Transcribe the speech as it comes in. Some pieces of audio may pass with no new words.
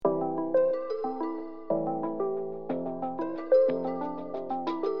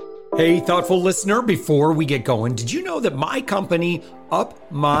Hey, thoughtful listener, before we get going, did you know that my company,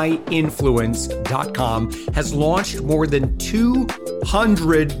 UpMyInfluence.com, has launched more than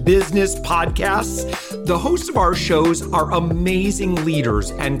 200 business podcasts? The hosts of our shows are amazing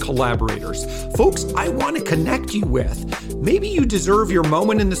leaders and collaborators, folks I want to connect you with. Maybe you deserve your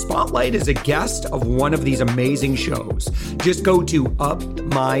moment in the spotlight as a guest of one of these amazing shows. Just go to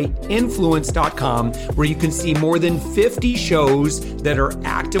UpMyInfluence.com, where you can see more than 50 shows that are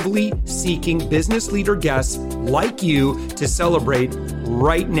actively seeking business leader guests like you to celebrate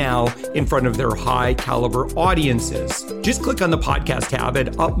right now in front of their high caliber audiences. Just click on the podcast tab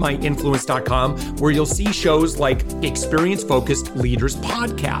at upmyinfluence.com, where you'll see shows like Experience Focused Leaders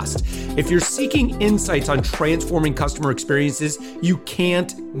Podcast. If you're seeking insights on transforming customer experiences, you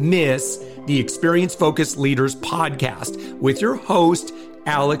can't miss the Experience Focused Leaders Podcast with your host,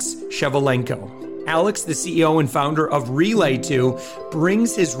 Alex Shevelenko. Alex, the CEO and founder of Relay2,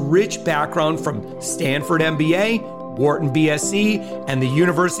 brings his rich background from Stanford MBA, Wharton BSc, and the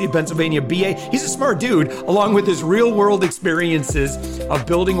University of Pennsylvania BA. He's a smart dude, along with his real-world experiences of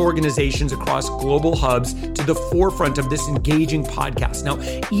building organizations across global hubs to the forefront of this engaging podcast. Now,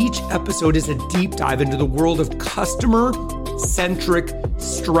 each episode is a deep dive into the world of customer-centric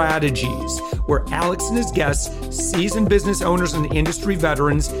strategies, where Alex and his guests, seasoned business owners and industry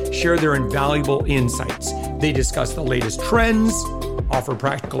veterans, share their invaluable insights. They discuss the latest trends, offer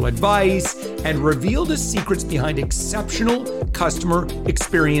practical advice, and reveal the secrets behind exceptional customer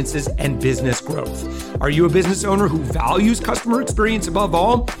experiences and business growth. Are you a business owner who values customer experience above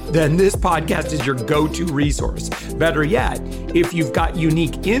all? Then this podcast is your go-to resource. Better yet, if you've got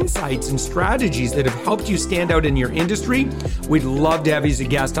unique insights and strategies that have helped you stand out in your industry, we'd love to have you as a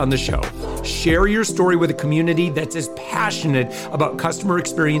guest on the show. Share your story with a community that's as passionate about customer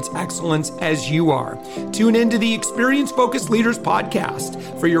experience excellence as you are. Tune into the Experience Focused Leaders Podcast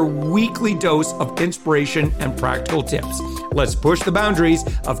for your weekly dose of inspiration and practical tips. Let's push the boundaries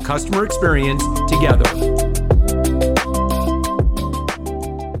of customer experience together.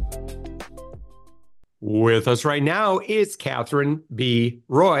 With us right now is Catherine B.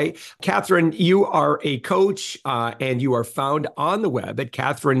 Roy. Catherine, you are a coach and you are found on the web at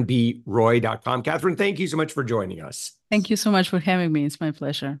catherinebroy.com. Catherine, thank you so much for joining us. Thank you so much for having me. It's my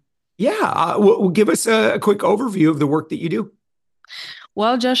pleasure. Yeah, well, give us a quick overview of the work that you do.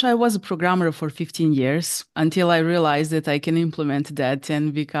 Well, Josh, I was a programmer for 15 years until I realized that I can implement that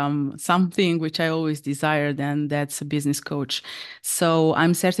and become something which I always desired, and that's a business coach. So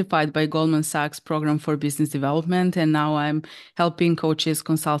I'm certified by Goldman Sachs Program for Business Development, and now I'm helping coaches,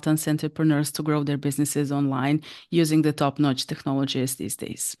 consultants, entrepreneurs to grow their businesses online using the top-notch technologies these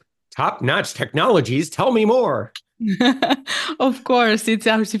days. Top-notch technologies? Tell me more. Of course, it's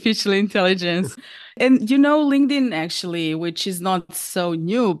artificial intelligence. And LinkedIn actually, which is not so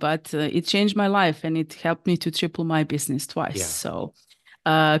new, but it changed my life and it helped me to triple my business twice. Yeah. So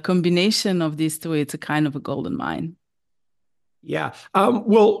a combination of these two, it's a kind of a golden mine. Yeah.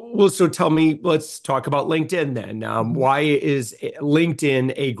 Well, so tell me, let's talk about LinkedIn then. Why is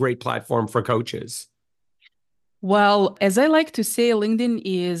LinkedIn a great platform for coaches? Well, as I like to say, LinkedIn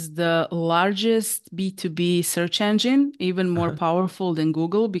is the largest B2B search engine, even more powerful than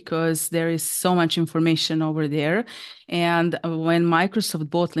Google, because there is so much information over there. And when Microsoft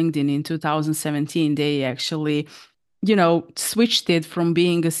bought LinkedIn in 2017, they actually switched it from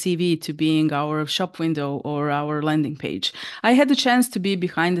being a CV to being our shop window or our landing page. I had the chance to be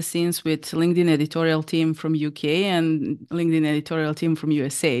behind the scenes with LinkedIn editorial team from UK and LinkedIn editorial team from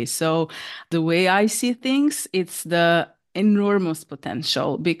USA. So the way I see things, it's the enormous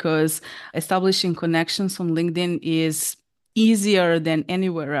potential, because establishing connections on LinkedIn is easier than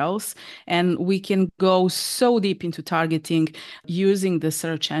anywhere else. And we can go so deep into targeting using the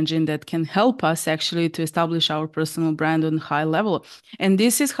search engine that can help us actually to establish our personal brand on a high level. And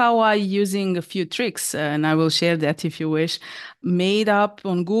this is how I, using a few tricks, and I will share that if you wish, made up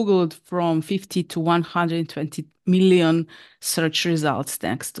on Google from 50 to 120 million search results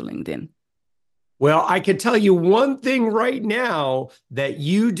thanks to LinkedIn. Well, I can tell you one thing right now that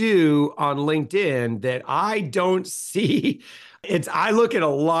you do on LinkedIn that I don't see. I look at a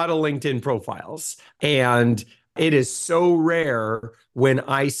lot of LinkedIn profiles, and it is so rare when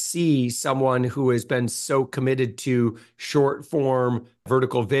I see someone who has been so committed to short form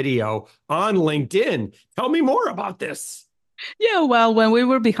vertical video on LinkedIn. Tell me more about this. Yeah, well, when we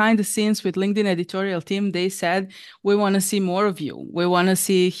were behind the scenes with LinkedIn editorial team, they said, we want to see more of you. We want to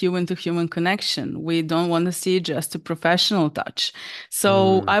see human-to-human connection. We don't want to see just a professional touch.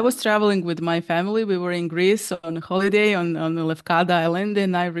 So I was traveling with my family. We were in Greece on a holiday on the Lefkada Island,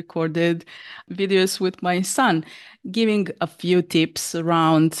 and I recorded videos with my son, giving a few tips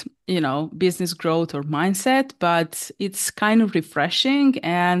around business growth or mindset, but it's kind of refreshing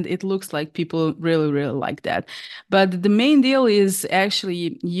and it looks like people really, really like that. But the main deal is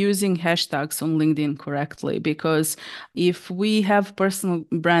actually using hashtags on LinkedIn correctly, because if we have personal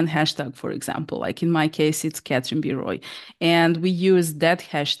brand hashtag, for example, like in my case, it's Catherine B. Roy, and we use that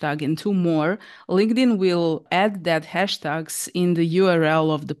hashtag and two more, LinkedIn will add that hashtags in the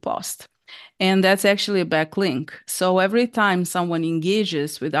URL of the post. And that's actually a backlink. So every time someone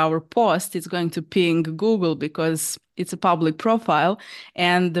engages with our post, it's going to ping Google because it's a public profile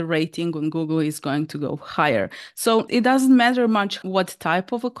and the rating on Google is going to go higher. So it doesn't matter much what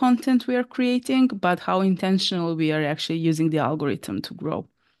type of a content we are creating, but how intentional we are actually using the algorithm to grow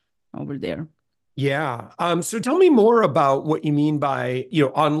over there. Yeah. So tell me more about what you mean by,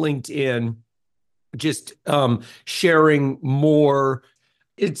 on LinkedIn, just sharing more.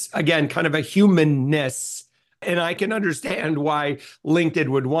 It's again kind of a humanness. And I can understand why LinkedIn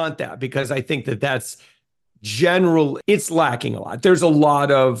would want that, because I think that that's it's lacking a lot. There's a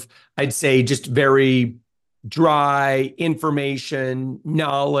lot of, I'd say, just very dry information,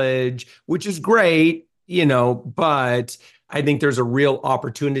 knowledge, which is great, but I think there's a real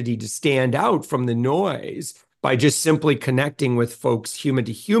opportunity to stand out from the noise by just simply connecting with folks human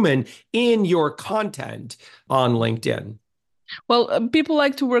to human in your content on LinkedIn. Well, people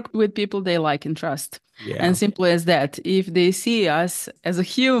like to work with people they like and trust. And Yeah. simple as that. If they see us as a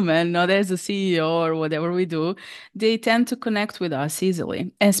human, not as a CEO or whatever we do, they tend to connect with us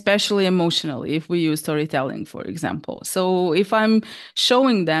easily, especially emotionally, if we use storytelling, for example. So if I'm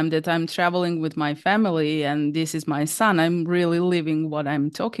showing them that I'm traveling with my family and this is my son, I'm really living what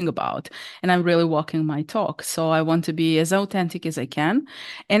I'm talking about and I'm really walking my talk. So I want to be as authentic as I can.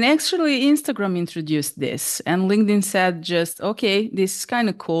 And actually, Instagram introduced this, and LinkedIn said, just, okay, this is kind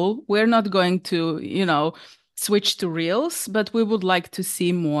of cool. We're not going to, switch to Reels, but we would like to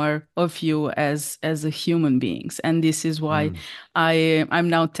see more of you as a human beings. And this is why Mm. I'm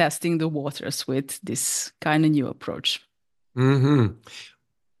now testing the waters with this kind of new approach. Hmm.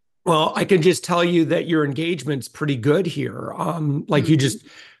 Well, I can just tell you that your engagement's pretty good here. Like you Mhm. just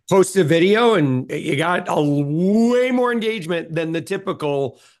posted a video and you got a way more engagement than the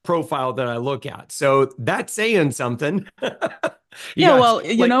typical profile that I look at. So that's saying something. You Yeah, got well,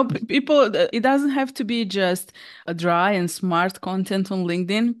 like, people, it doesn't have to be just a dry and smart content on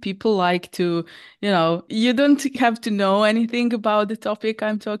LinkedIn. People like to, you don't have to know anything about the topic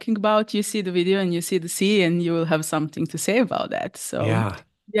I'm talking about. You see the video and you see the C, and you will have something to say about that. So, yeah.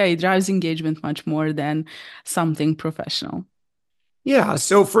 yeah, it drives engagement much more than something professional. Yeah.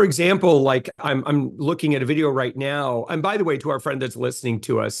 So for example, like I'm looking at a video right now. And by the way, to our friend that's listening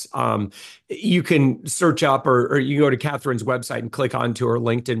to us, you can search up or you go to Catherine's website and click onto her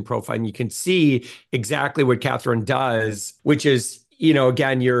LinkedIn profile and you can see exactly what Catherine does, which is,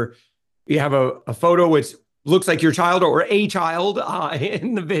 again, you have a photo which looks like your child or a child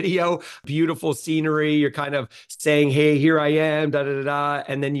in the video, beautiful scenery. You're kind of saying, hey, here I am, da da da da.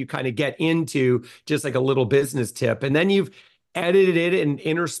 And then you kind of get into just like a little business tip. And then you've edited it and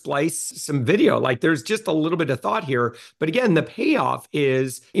intersplice some video. Like there's just a little bit of thought here. But again, the payoff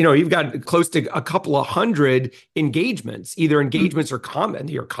is, you've got close to a couple of hundred engagements, either engagements or comment.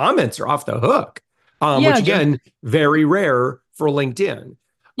 Your comments are off the hook, which Yeah, again, very rare for LinkedIn.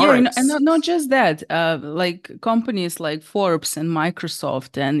 All yeah, right. and not just that, like companies like Forbes and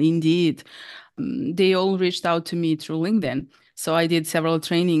Microsoft and Indeed, they all reached out to me through LinkedIn. So I did several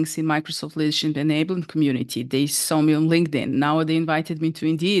trainings in Microsoft Leadership Enablement community. They saw me on LinkedIn. Now they invited me to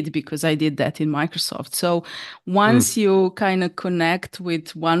Indeed because I did that in Microsoft. So Mm. once you kind of connect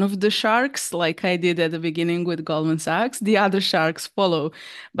with one of the sharks, like I did at the beginning with Goldman Sachs, the other sharks follow,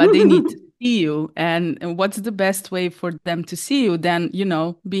 but they need to see you. And what's the best way for them to see you than,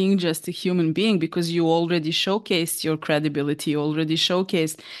 being just a human being, because you already showcased your credibility, you already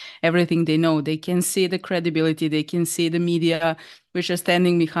showcased everything they know. They can see the credibility, they can see the media which are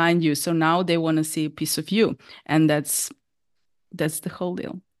standing behind you. So now they want to see a piece of you. And that's the whole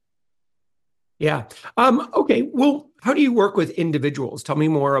deal. Yeah. Okay. Well, how do you work with individuals? Tell me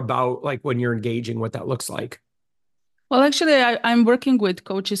more about like when you're engaging, what that looks like. Well, actually, I'm working with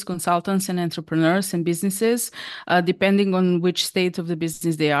coaches, consultants, and entrepreneurs and businesses, depending on which state of the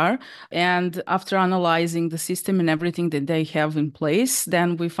business they are. And after analyzing the system and everything that they have in place,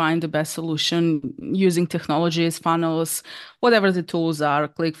 then we find the best solution using technologies, funnels, whatever the tools are,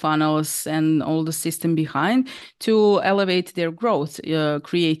 click funnels, and all the system behind to elevate their growth,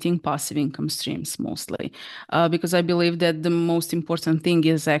 creating passive income streams mostly. Because I believe that the most important thing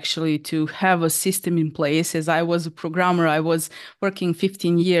is actually to have a system in place. As I was a programmer, programmer, I was working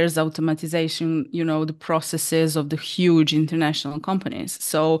 15 years automatization, the processes of the huge international companies.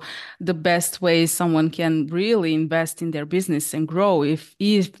 So the best way someone can really invest in their business and grow if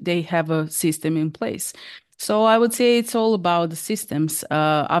they have a system in place. So I would say it's all about the systems.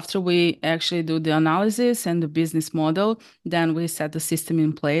 After we actually do the analysis and the business model, then we set the system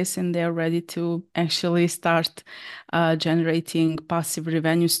in place and they're ready to actually start generating passive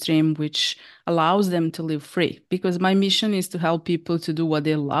revenue stream, which allows them to live free. Because my mission is to help people to do what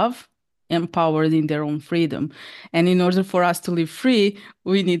they love, empowered in their own freedom. And in order for us to live free,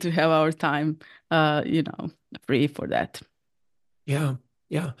 we need to have our time, free for that. Yeah.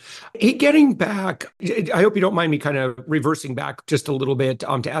 Yeah. Hey, getting back, I hope you don't mind me kind of reversing back just a little bit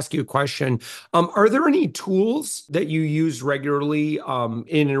to ask you a question. Are there any tools that you use regularly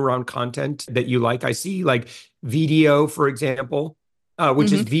in and around content that you like? I see like Video, for example,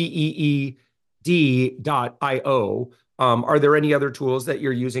 which is VEED.io. Are there any other tools that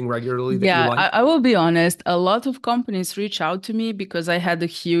you're using regularly that you Yeah, like? I will be honest. A lot of companies reach out to me because I had a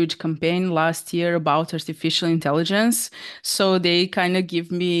huge campaign last year about artificial intelligence. So they kind of give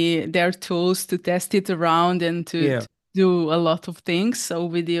me their tools to test it around and to Yeah. do a lot of things. So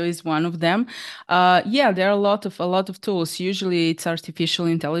video is one of them. Yeah, there are a lot of tools. Usually it's artificial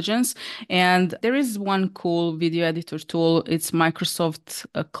intelligence, and there is one cool video editor tool. It's Microsoft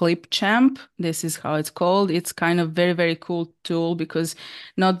Clipchamp. This is how it's called. It's kind of very, very cool tool because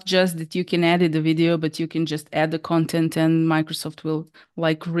not just that you can edit the video, but you can just add the content and Microsoft will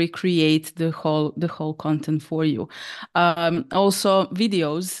like recreate the whole content for you. Also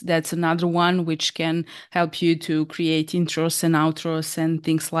videos, that's another one which can help you to create intros and outros and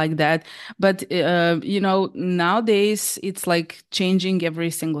things like that. But nowadays it's like changing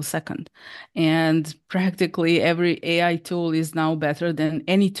every single second. And practically every AI tool is now better than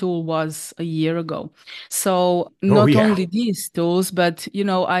any tool was a year ago. So Oh, not yeah. only these tools, but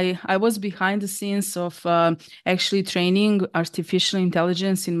I was behind the scenes of actually training artificial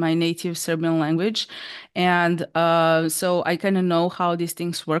intelligence in my native Serbian language, and so I kind of know how these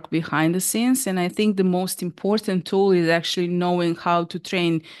things work behind the scenes. And I think the most important tool is actually knowing how to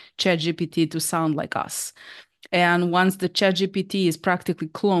train ChatGPT to sound like us. And once the ChatGPT is practically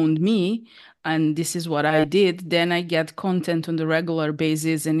cloned me, and this is what I did, then I get content on the regular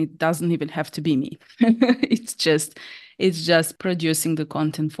basis, and it doesn't even have to be me. It's just producing the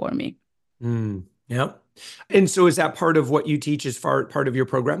content for me. Yeah. And so is that part of what you teach as far part of your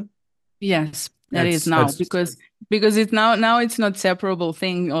program? Yes, that is now That's because it's now it's not separable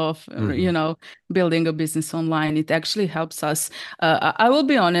thing of mhm. building a business online. It actually helps us. I will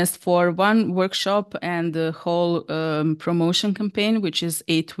be honest, for one workshop and the whole promotion campaign, which is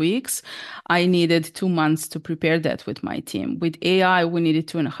 8 weeks, I needed 2 months to prepare that with my team. With AI, we needed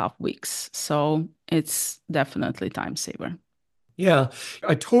 2.5 weeks. So it's definitely time saver. Yeah,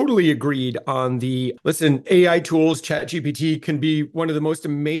 I totally agreed on the listen, AI tools, ChatGPT can be one of the most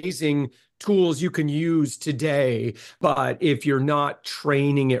amazing tools you can use today. But if you're not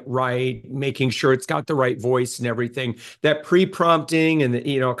training it right, making sure it's got the right voice and everything, that pre-prompting and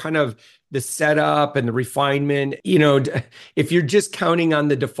kind of the setup and the refinement, if you're just counting on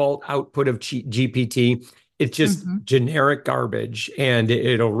the default output of GPT, it's just Mhm. generic garbage and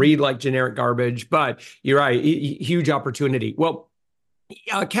it'll read like generic garbage. But you're right, huge opportunity. Well,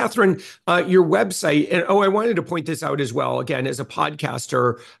 Catherine, your website, and I wanted to point this out as well, again, as a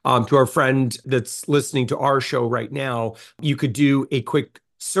podcaster, to our friend that's listening to our show right now, you could do a quick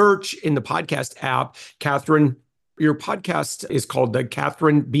search in the podcast app. Catherine, your podcast is called the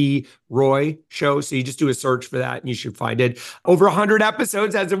Catherine B. Roy Show. So you just do a search for that and you should find it. Over 100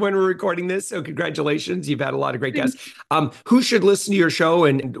 episodes as of when we're recording this. So congratulations. You've had a lot of great guests. Who should listen to your show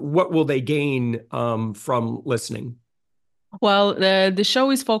and what will they gain from listening? Well, the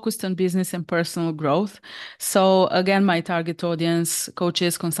show is focused on business and personal growth. So again, my target audience,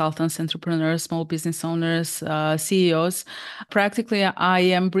 coaches, consultants, entrepreneurs, small business owners, CEOs. Practically, I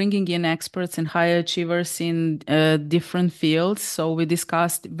am bringing in experts and high achievers in different fields. So we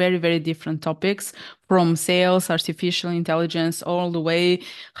discussed very, very different topics from sales, artificial intelligence, all the way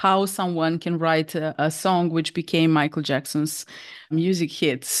how someone can write a song which became Michael Jackson's music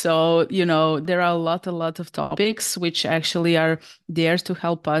hit. So, there are a lot of topics which actually are there to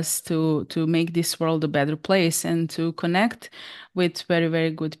help us to make this world a better place and to connect with very,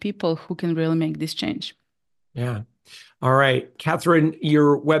 very good people who can really make this change. Yeah. All right. Catherine,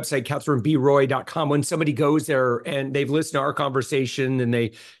 your website, catherinebroy.com. When somebody goes there and they've listened to our conversation and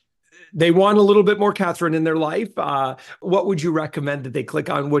they want a little bit more Catherine in their life, what would you recommend that they click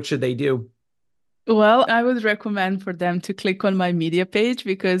on? What should they do? Well, I would recommend for them to click on my media page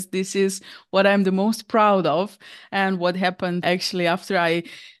because this is what I'm the most proud of. And what happened actually after I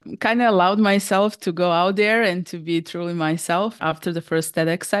kind of allowed myself to go out there and to be truly myself after the first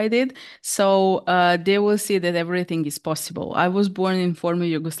TEDx I did. So they will see that everything is possible. I was born in former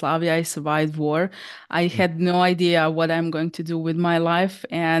Yugoslavia. I survived war. I had no idea what I'm going to do with my life.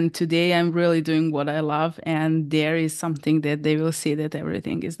 And today I'm really doing what I love. And there is something that they will see that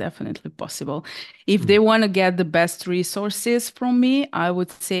everything is definitely possible. If they want to get the best resources from me, I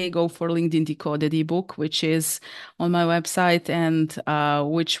would say go for LinkedIn Decoded ebook, which is on my website and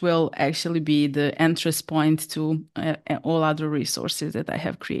which will actually be the entrance point to all other resources that I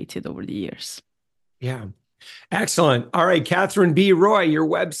have created over the years. Yeah. Excellent. All right, Catherine B. Roy, your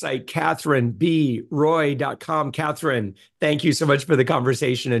website, catherinebroy.com. Catherine, thank you so much for the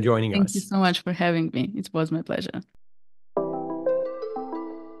conversation and joining us. Thank you so much for having me. It was my pleasure.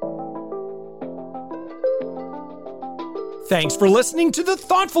 Thanks for listening to the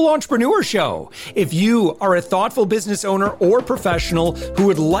Thoughtful Entrepreneur Show. If you are a thoughtful business owner or professional who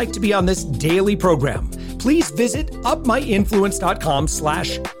would like to be on this daily program, please visit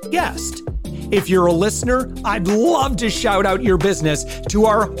upmyinfluence.com/guest. If you're a listener, I'd love to shout out your business to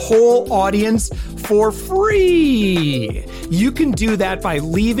our whole audience for free. You can do that by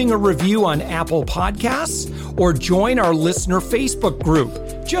leaving a review on Apple Podcasts or join our listener Facebook group.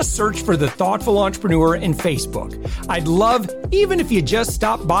 Just search for The Thoughtful Entrepreneur in Facebook. I'd love, even if you just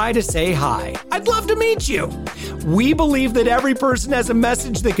stop by to say hi, I'd love to meet you. We believe that every person has a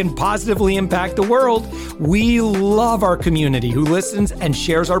message that can positively impact the world. We love our community who listens and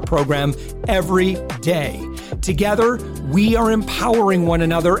shares our program every day. Together, we are empowering one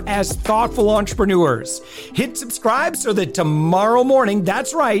another as thoughtful entrepreneurs. Hit subscribe so that tomorrow morning,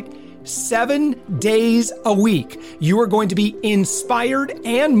 that's right, 7 days a week, you are going to be inspired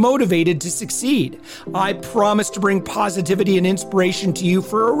and motivated to succeed. I promise to bring positivity and inspiration to you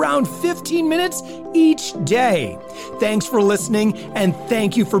for around 15 minutes each day. Thanks for listening, and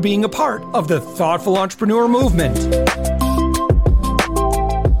thank you for being a part of the Thoughtful Entrepreneur Movement.